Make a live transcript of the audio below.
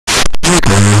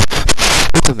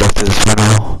to the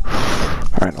channel.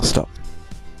 Alright, I'll stop.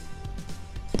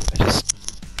 I just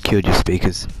killed your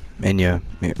speakers and your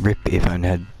RIP earphone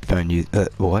headphone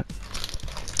what?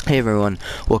 Hey everyone,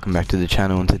 welcome back to the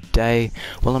channel, and today,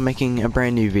 well, I'm making a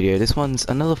brand new video. This one's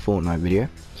another Fortnite video,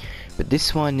 but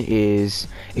this one is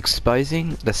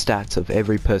exposing the stats of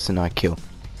every person I kill.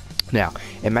 Now,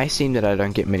 it may seem that I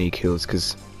don't get many kills,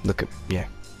 because, look,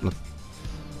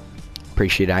 pretty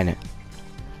shit, ain't it?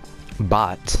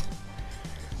 But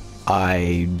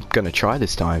I'm gonna try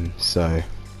this time, so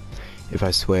if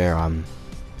I swear,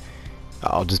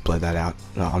 I'll just blur that out.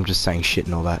 No, I'm just saying shit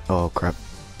and all that. Oh crap.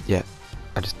 Yeah,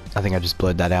 I think I just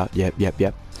blurred that out.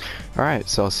 Yep. Alright,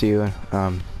 so I'll see you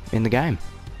in the game.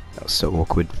 That was so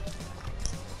awkward.